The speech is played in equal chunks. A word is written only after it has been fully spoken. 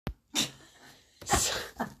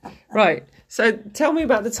Right. So tell me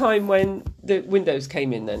about the time when the windows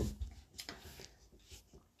came in then.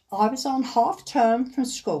 I was on half term from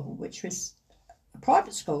school, which was a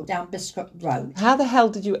private school down Biscuit Road. How the hell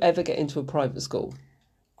did you ever get into a private school?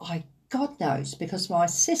 God knows, because my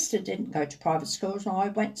sister didn't go to private schools and I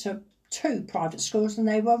went to 2 private schools and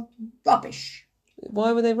they were rubbish.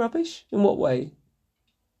 Why were they rubbish? In what way?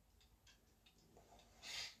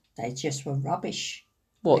 They just were rubbish,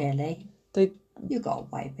 What? really. They... You got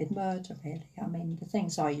away with murder, really. I mean, the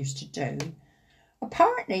things I used to do.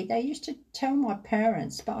 Apparently, they used to tell my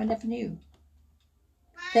parents, but I never knew.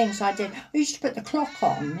 Things I did. I used to put the clock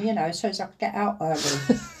on, so as I could get out early.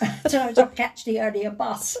 So as I could catch the earlier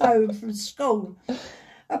bus home from school.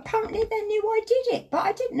 Apparently, they knew I did it, but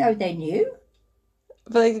I didn't know they knew.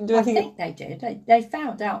 But they didn't do anything. I think they did. They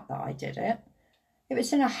found out that I did it. It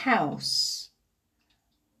was in a house.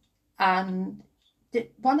 And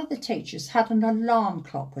one of the teachers had an alarm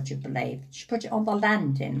clock, would you believe? She put it on the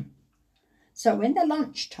landing. So in the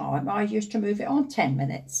lunchtime, I used to move it on 10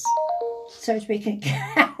 minutes so as we can get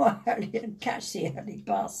out early and catch the early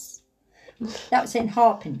bus. That was in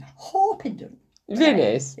Harpenden.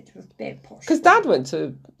 Venice? It was a bit posh. Because Dad went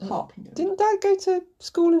to... Harpenden. Didn't Dad go to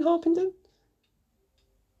school in Harpenden?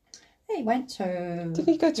 He went to... Did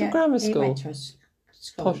he go to grammar school? He went to a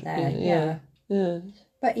school there, yeah.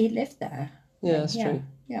 But he lived there. Yeah, that's true.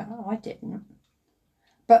 Yeah, I didn't.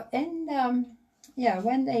 But in,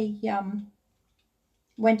 when the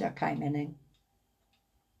window came in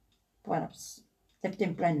when I lived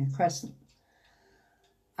in Blenheim Crescent,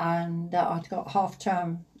 and I'd got half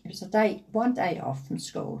term. It was 1 day off from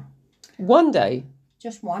school. 1 day?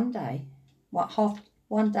 Just 1 day.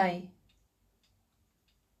 One day.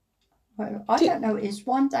 Well, I don't know, it's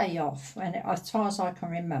 1 day off, and as far as I can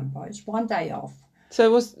remember, it's 1 day off.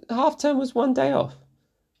 So half term was 1 day off?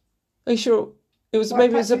 Are you sure? It was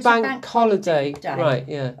maybe it was a bank holiday day, right?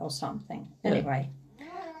 Yeah, or something. Anyway,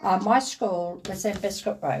 my school was in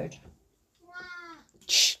Biscuit Road,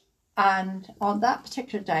 and on that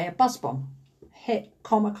particular day, a bus bomb hit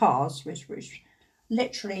Comma Cars, which was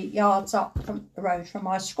literally yards up from the road from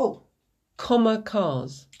my school. Comma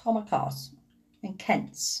Cars In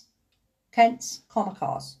Kent's, Comma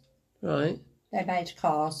Cars. Right. They made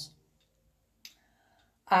cars.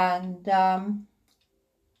 And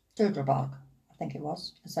Doodlebug, I think it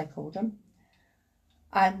was, as they called them.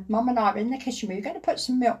 And Mum and I were in the kitchen. We were going to put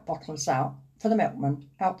some milk bottles out for the milkman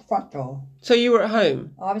out the front door. So you were at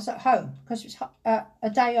home? I was at home because it was a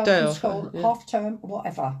day off from school, half term,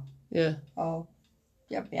 whatever. Yeah. Oh,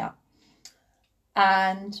 yeah.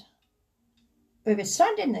 And we were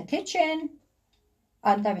standing in the kitchen,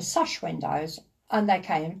 and there were sash windows, and they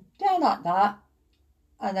came down like that,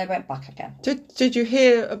 and they went back again. Did you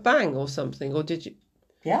hear a bang or something, or did you?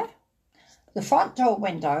 Yeah. The front door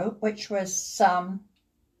window, which was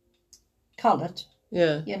coloured.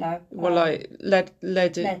 Yeah. Well, like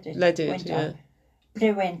leaded window, yeah.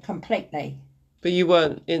 Blew in completely. But you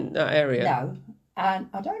weren't in that area? No. And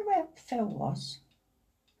I don't know where Phil was.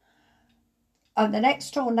 And the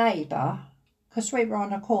next door neighbour, because we were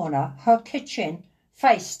on a corner, her kitchen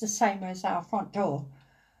faced the same as our front door.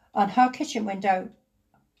 And her kitchen window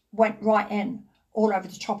went right in all over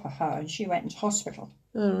the top of her, and she went into hospital.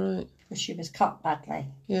 Oh, right. Because she was cut badly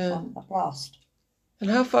from the blast. And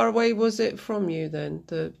how far away was it from you then,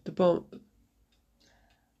 the bomb?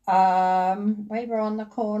 We were on the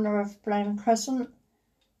corner of Blenheim Crescent,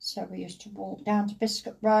 so we used to walk down to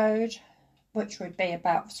Biscuit Road, which would be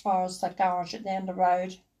about as far as the garage at the end of the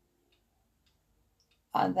road,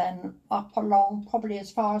 and then up along probably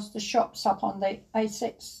as far as the shops up on the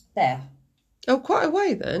A6 there. Oh, quite a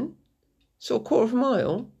way then? Sort of quarter of a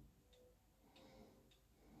mile?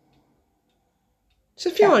 It's a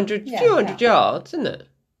few hundred yards, isn't it?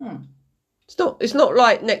 It's not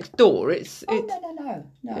like next door.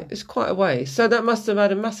 No. It's quite a way. So that must have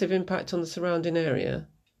had a massive impact on the surrounding area.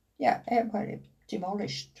 Yeah, it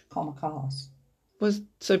demolished Comma Cars.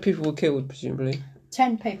 So people were killed, presumably?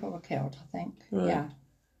 10 people were killed, I think. Right. Yeah.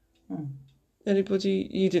 Anybody?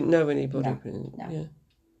 You didn't know anybody? No. Yeah.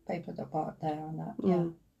 People that worked there and that, yeah.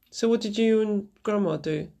 So what did you and Grandma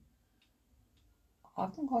do? I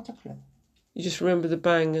haven't got a clue. You just remember the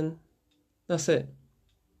bang and that's it?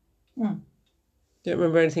 You don't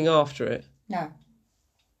remember anything after it? No. I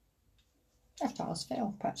have to ask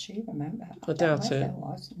Phil. Perhaps you remember. I doubt it. Phil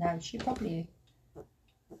was. No, she probably...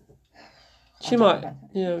 She might.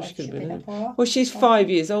 Yeah, she could have been. Well, she's 5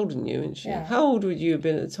 years older than you, isn't she? Yeah. How old would you have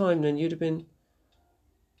been at the time then? You'd have been...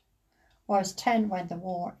 Well, I was 10 when the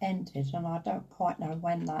war ended, and I don't quite know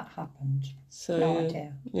when that happened. So, no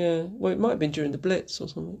idea. Yeah. Well, it might have been during the Blitz or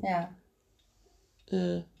something. Yeah.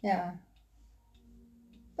 Yeah. Yeah.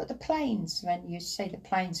 But the planes, when you see the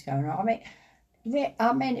planes going on,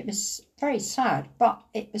 I mean, it was very sad, but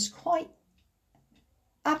it was quite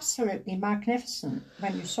absolutely magnificent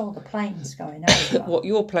when you saw the planes going over. What,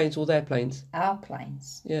 your planes or their planes? Our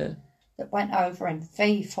planes. Yeah. That went over in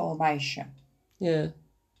V formation. Yeah.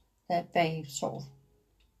 There'd be sort of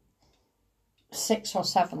 6 or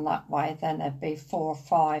 7 that way, then there'd be 4 or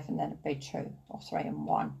 5, and then it'd be 2 or 3 and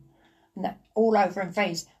 1. And they're all over in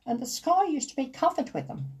V's. And the sky used to be covered with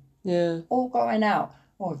them. Yeah. All going out.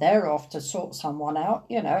 Or they're off to sort someone out,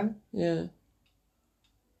 you know. Yeah.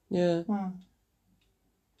 Yeah.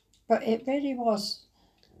 But it really was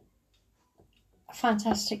a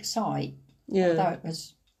fantastic sight. Yeah. Although it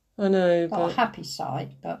was I know, not a happy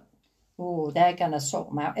sight, but they're going to sort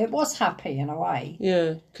them out. It was happy in a way.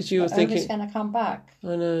 Yeah, because you were thinking, who's going to come back?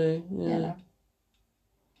 I know. Yeah.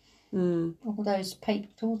 You know. All those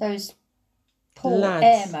people, all those poor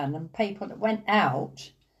lads, airmen and people that went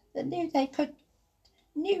out that knew they could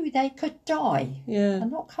die. Yeah.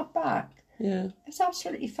 And not come back. Yeah. It was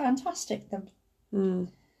absolutely fantastic.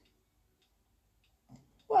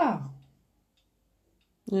 Wow.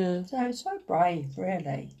 Yeah. So brave,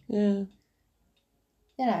 really. Yeah.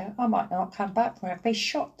 You know, I might not come back from it. I'd be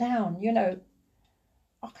shot down, you know.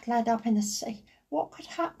 I could land up in the sea. What could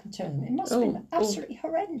happen to them? It must have been absolutely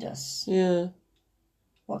horrendous. Yeah.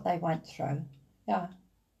 What they went through. Yeah.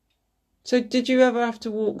 So did you ever have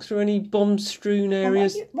to walk through any bomb-strewn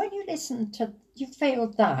areas? When you listen to, you feel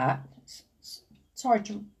that,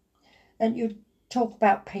 and you talk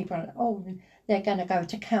about people, they're going to go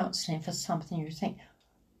to counselling for something, you think,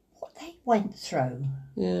 what they went through.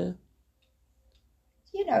 Yeah.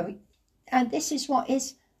 You know, and this is what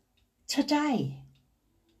is today.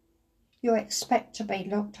 You expect to be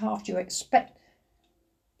looked after. You expect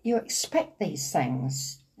these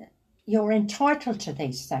things. You're entitled to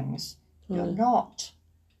these things. You're not.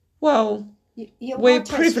 Well, we're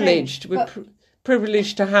privileged. We're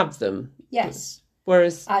privileged to have them. Yes.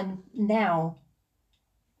 Whereas... And now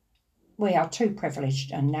we are too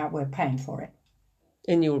privileged, and now we're paying for it.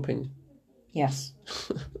 In your opinion? Yes.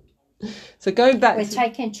 So going back... We're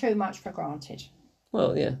taking too much for granted.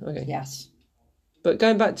 Well, yeah, okay. Yes. But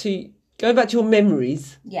going back to your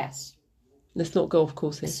memories... Yes. Let's not go off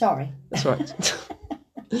course here. Sorry. That's right.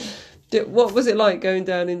 What was it like going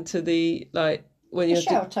down into the, like, when you had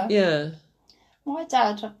shelter? Yeah. My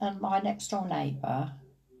dad and my next door neighbour,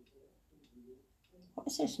 what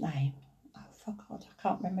was his name? Oh, for God, I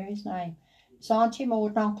can't remember his name. It's Auntie Maud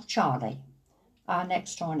and Uncle Charlie, our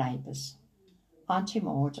next door neighbours. Auntie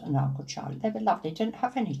Maud and Uncle Charlie. They were lovely, didn't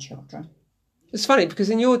have any children. It's funny because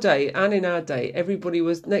in your day and in our day, everybody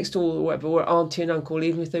was next door or whatever were auntie and uncle,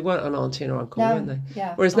 even if they weren't an auntie and uncle, weren't they?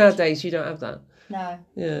 Yeah. Whereas nowadays you don't have that. No.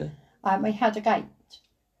 Yeah. We had a gate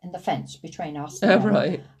in the fence between us. Oh,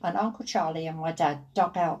 right. And Uncle Charlie and my dad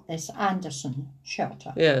dug out this Anderson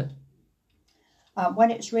shelter. Yeah. When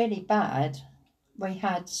it was really bad, we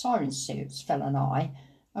had siren suits, Phil and I,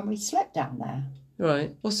 and we slept down there.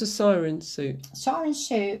 Right. What's a siren suit? Siren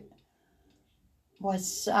suit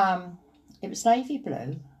was, it was navy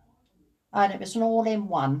blue, and it was an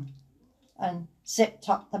all-in-one, and zipped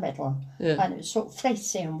up the middle, and it was sort of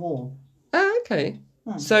fleecy and warm. Oh, okay.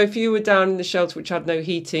 So if you were down in the shelter which had no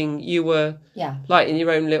heating, you were like in your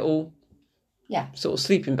own little sort of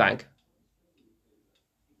sleeping bag.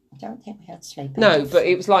 I don't think we had sleeping No, bags. but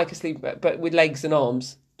it was like a sleeping bag, but with legs and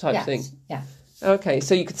arms type thing. Yeah. Okay,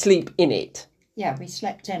 so you could sleep in it. Yeah, we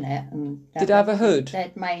slept in it. And did it have a hood?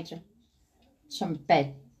 They'd made some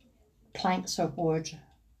bed planks of wood.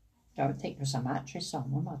 I don't think there was a mattress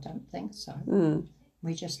on them. I don't think so.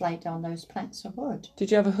 We just laid on those planks of wood. Did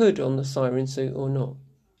you have a hood on the siren suit or not?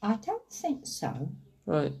 I don't think so.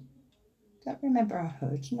 Right. Don't remember a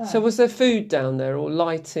hood, no. So was there food down there or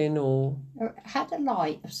lighting or...? It had a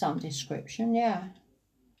light of some description, yeah.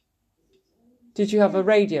 Did you have a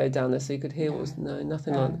radio down there so you could hear what was... No,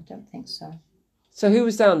 nothing like that. I don't think so. So who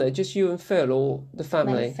was down there? Just you and Phil or the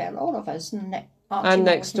family? Me, Phil, all of us. And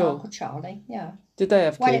next door? Uncle Charlie, yeah. Did they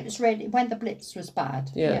have kids? When the blitz was bad,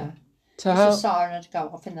 yeah. So the siren would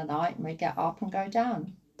go off in the night and we'd get up and go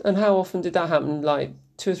down. And how often did that happen? Like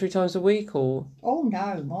 2 or 3 times a week or? Oh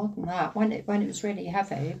no, more than that. When it was really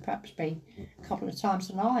heavy, it'd perhaps be a couple of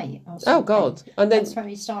times a night or something. Oh God. And then that's when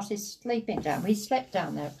we started sleeping down. We slept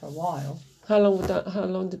down there for a while. How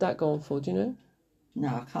long did that go on for, do you know? No,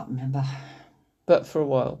 I can't remember. But for a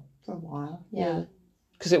while. For a while, yeah.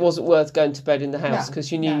 Because it wasn't worth going to bed in the house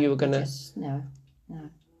because you knew you were going to... No.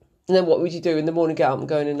 And then what would you do in the morning? Get up and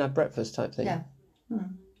go in and have breakfast type thing? Yeah.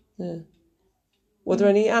 Yeah. Were there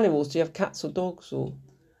any animals? Do you have cats or dogs or?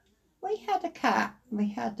 We had a cat. We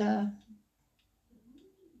had a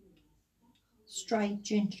stray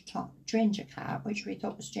ginger cat, which we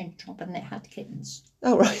thought was Ginger Top, and it had kittens.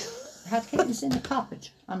 Oh, right. It had kittens in the cupboard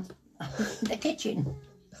and the kitchen.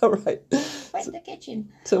 Oh, right. Went in the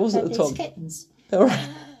kitchen. So it wasn't a Tom? Kittens. Oh, right.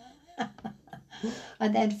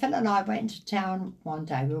 And then Phil and I went to town one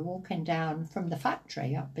day. We were walking down from the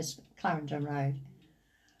factory up this Clarendon Road,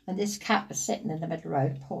 and this cat was sitting in the middle of the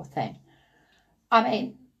road, poor thing. I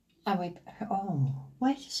mean, and we,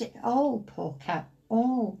 where does it? Oh, poor cat.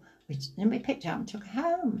 Oh, then we picked it up and took it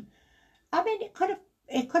home. I mean, it could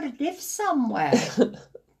have lived somewhere.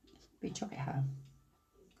 We took it home.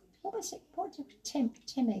 What was it? What did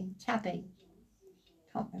Tabby?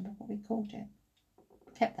 Can't remember what we called it.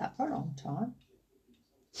 Kept that for a long time.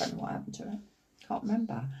 Don't know what happened to it. Can't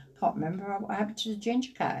remember. Can't remember what happened to the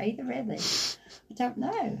ginger cat either, really. I don't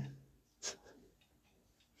know.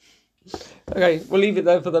 Okay, we'll leave it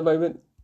there for the moment.